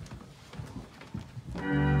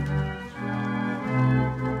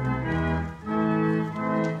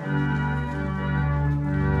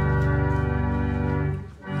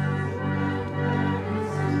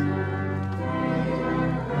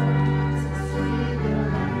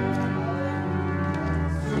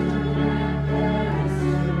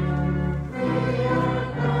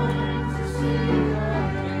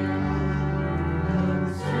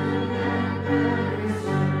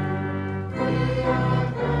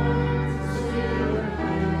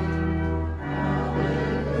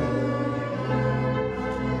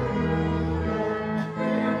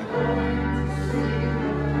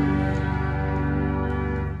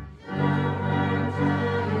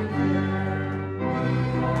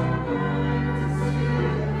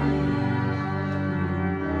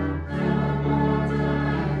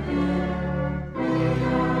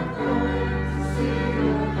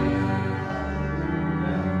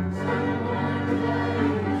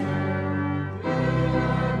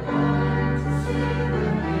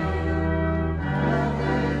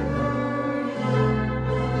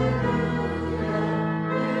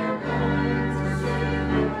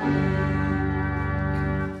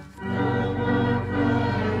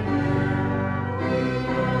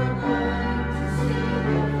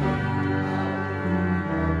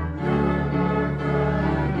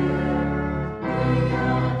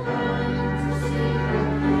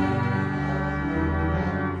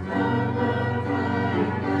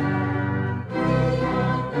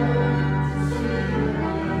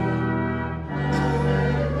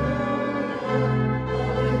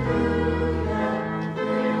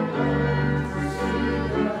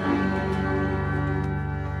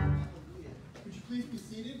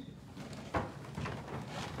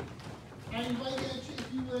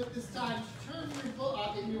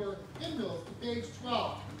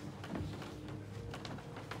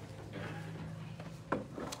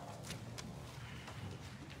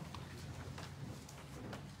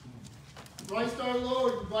 Christ our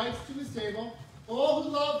Lord invites to his table all who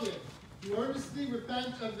love him, who earnestly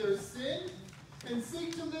repent of their sin and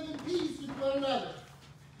seek to live in peace with one another.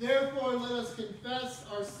 Therefore, let us confess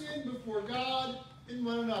our sin before God and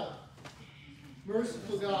one another.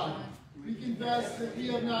 Merciful God, we confess that we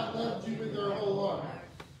have not loved you with our whole heart.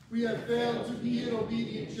 We have failed to be an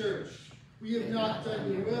obedient church. We have not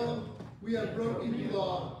done your will. We have broken your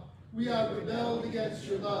law. We have rebelled against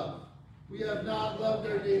your love. We have not loved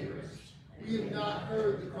our neighbors. We have not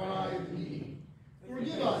heard the cry of the needy.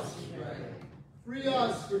 Forgive us, we pray. Free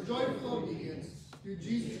us for joyful obedience through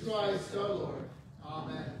Jesus Christ our Lord.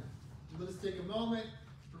 Amen. Let us take a moment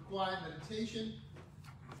for quiet meditation.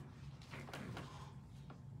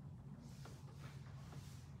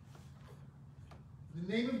 In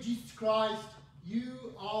the name of Jesus Christ,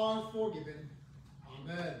 you are forgiven.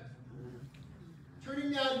 Amen.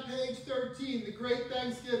 Turning now to page 13, the Great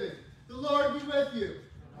Thanksgiving. The Lord be with you.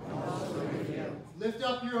 Also with you. Lift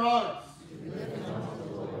up your hearts.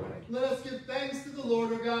 Let us give thanks to the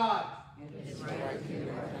Lord our God. It is right to give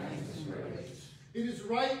our thanks and praise. It is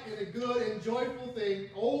right and a good and joyful thing,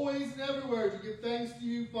 always and everywhere, to give thanks to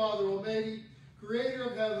you, Father Almighty, creator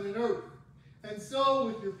of heaven and earth. And so,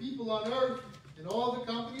 with your people on earth and all the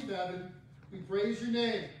company of heaven, we praise your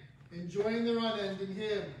name, enjoying their unending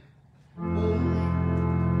hymn. Holy, holy,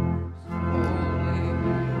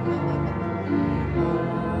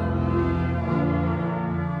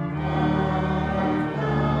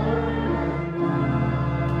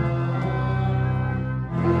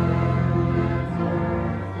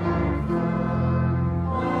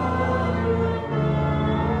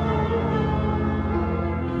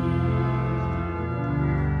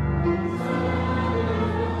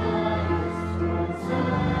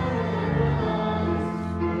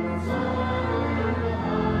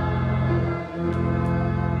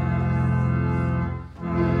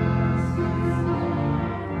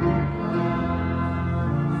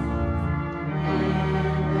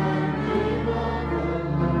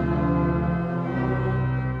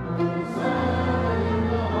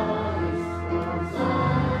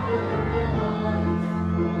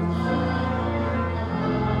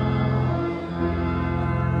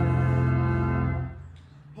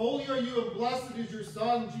 Holy are you, and blessed is your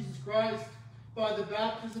Son, Jesus Christ, by the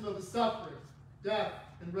baptism of his suffering, death,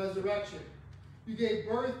 and resurrection. You gave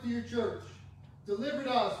birth to your church, delivered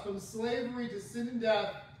us from slavery to sin and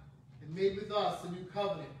death, and made with us a new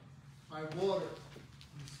covenant by water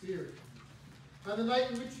and spirit. On the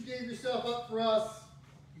night in which you gave yourself up for us,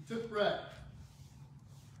 you took bread.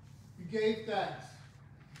 You gave thanks.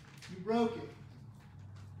 You broke it.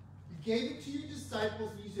 You gave it to your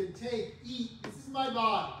disciples, and you said, take, eat, this is my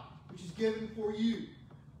body, which is given for you.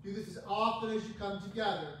 Do this as often as you come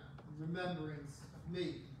together in remembrance of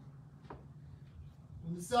me.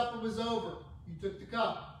 When the supper was over, you took the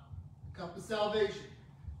cup of salvation.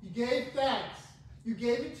 You gave thanks. You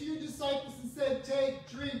gave it to your disciples and said, take,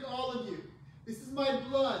 drink, all of you. This is my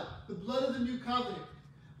blood, the blood of the new covenant,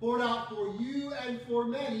 poured out for you and for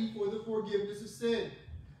many for the forgiveness of sin.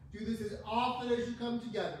 Do this as often as you come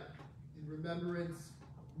together in remembrance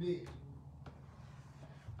of me.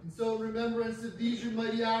 And so in remembrance of these your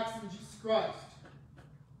mighty acts in Jesus Christ,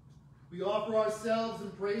 we offer ourselves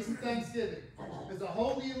in praise and thanksgiving as a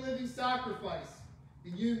holy and living sacrifice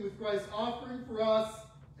in union with Christ's offering for us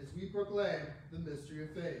as we proclaim the mystery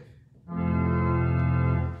of faith.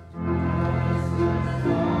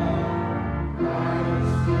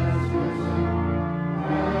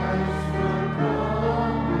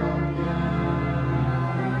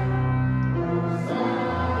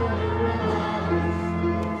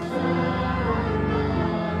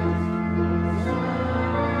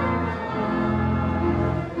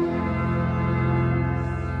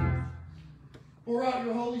 Pour out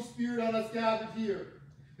your Holy Spirit on us gathered here,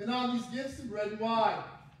 and on these gifts of bread and wine.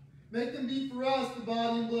 Make them be for us the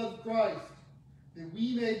body and blood of Christ, that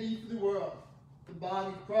we may be for the world the body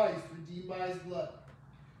of Christ, redeemed by his blood.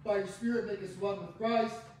 By your Spirit, make us one with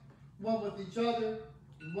Christ, one with each other,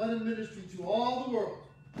 and one in ministry to all the world,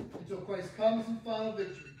 until Christ comes in final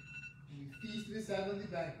victory, and we feast in his heavenly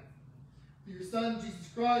banquet. Through your Son, Jesus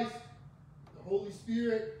Christ, the Holy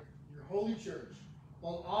Spirit, and your holy church,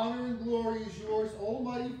 while honor and glory is yours,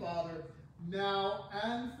 Almighty Father, now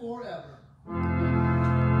and forever.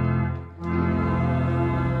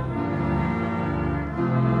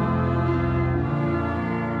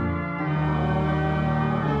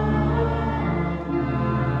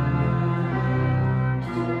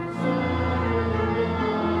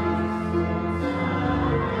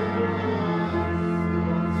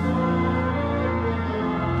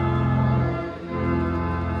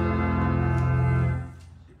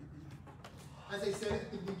 As I said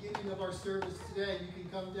at the beginning of our service today, you can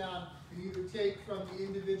come down and either take from the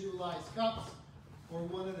individualized cups or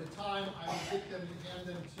one at a time. I will get them and hand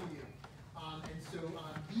them to you.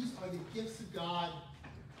 These are the gifts of God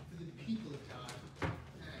for the people of God.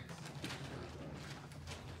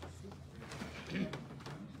 Thanks.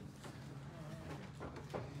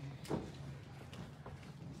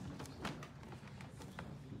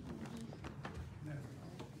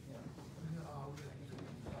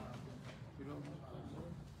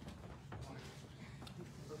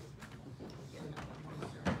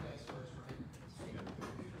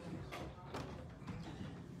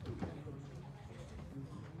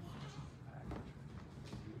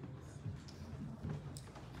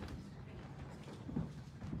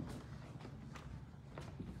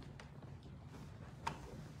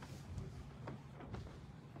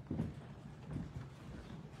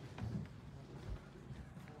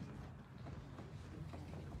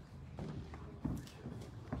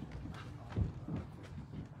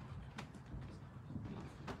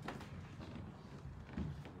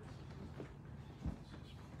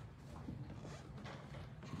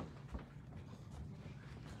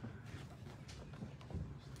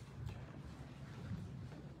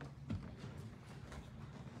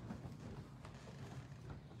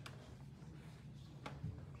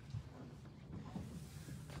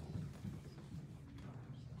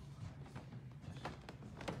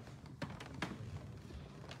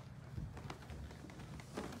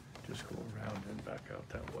 Just go around and back out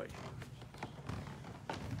that way.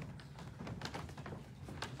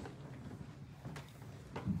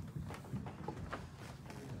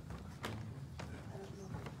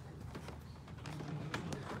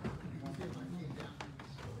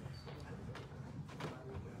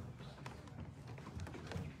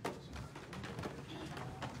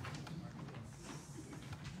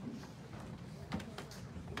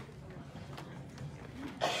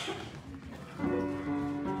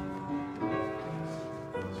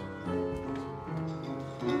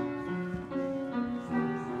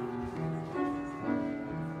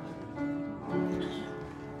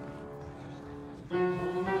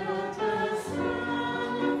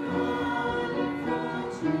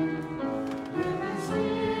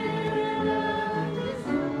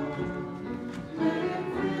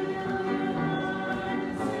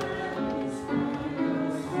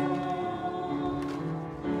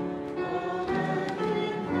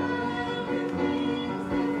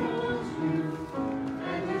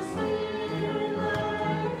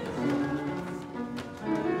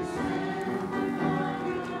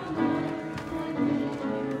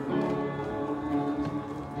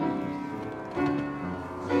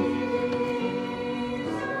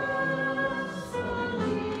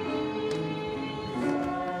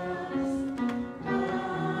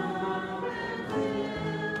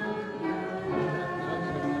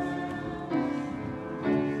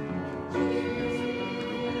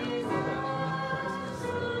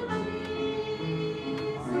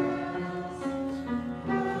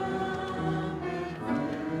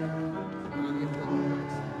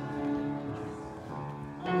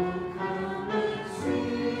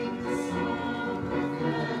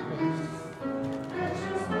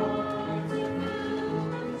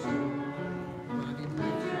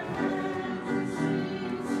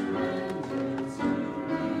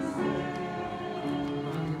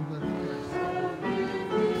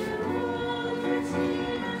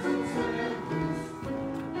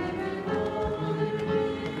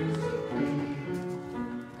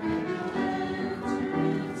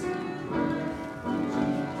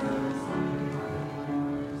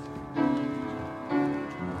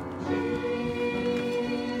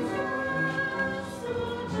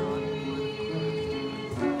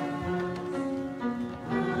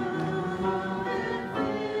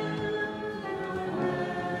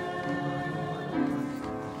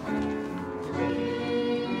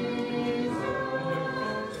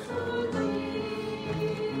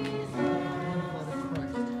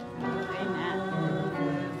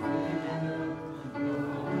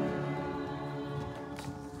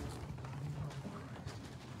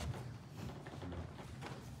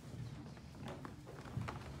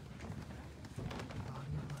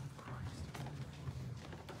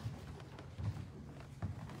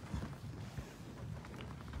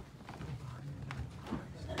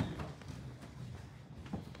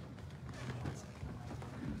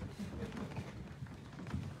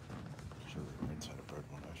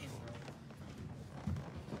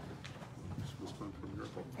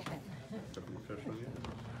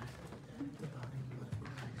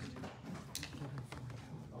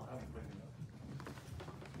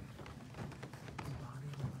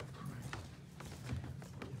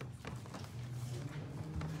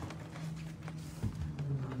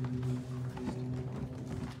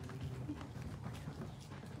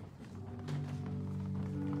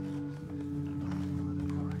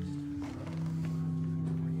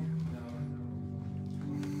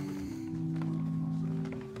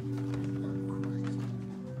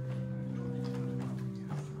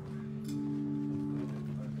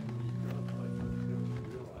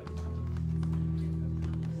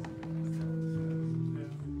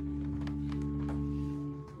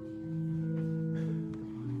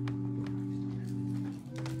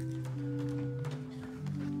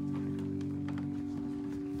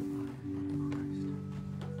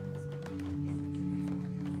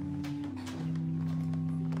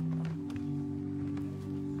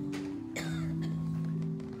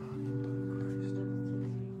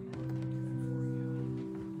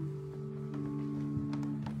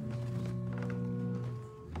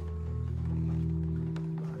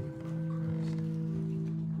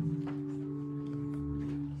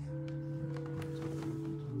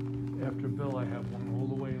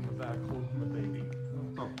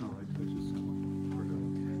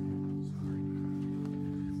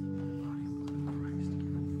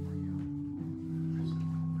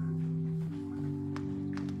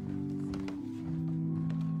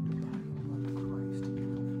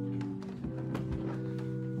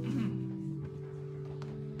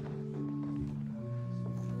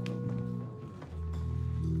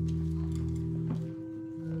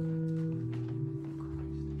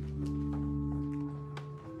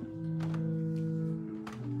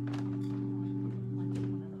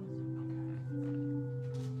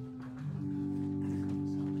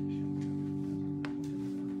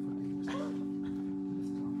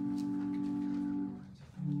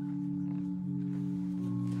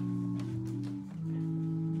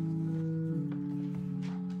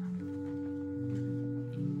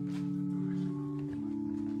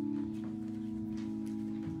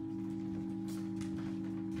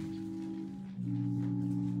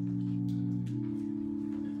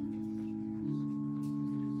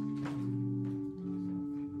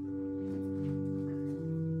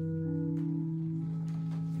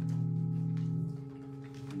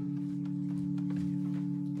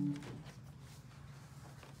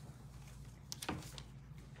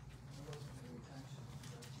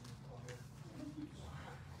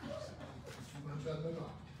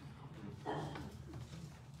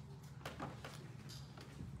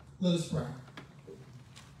 Let us pray.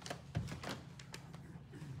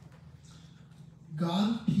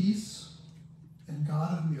 God of peace and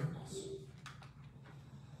God of miracles,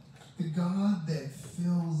 the God that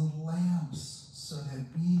fills lamps so that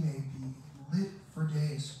we may be lit for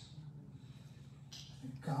days,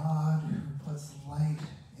 the God who puts light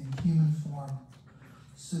in human form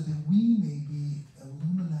so that we may be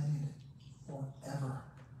illuminated forever.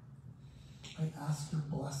 I ask your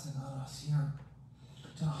blessing on us here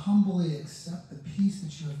to humbly accept the peace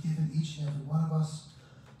that you have given each and every one of us,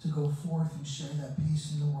 to go forth and share that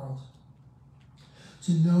peace in the world,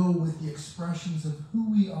 to know with the expressions of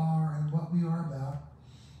who we are and what we are about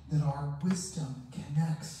that our wisdom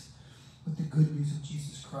connects with the good news of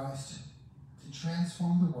Jesus Christ to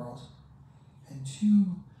transform the world and to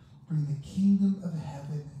bring the kingdom of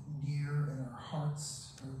heaven near in our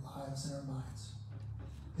hearts, our lives, and our minds.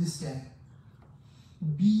 This day,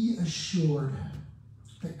 be assured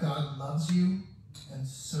that God loves you, and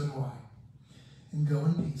so do I. And go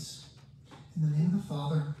in peace.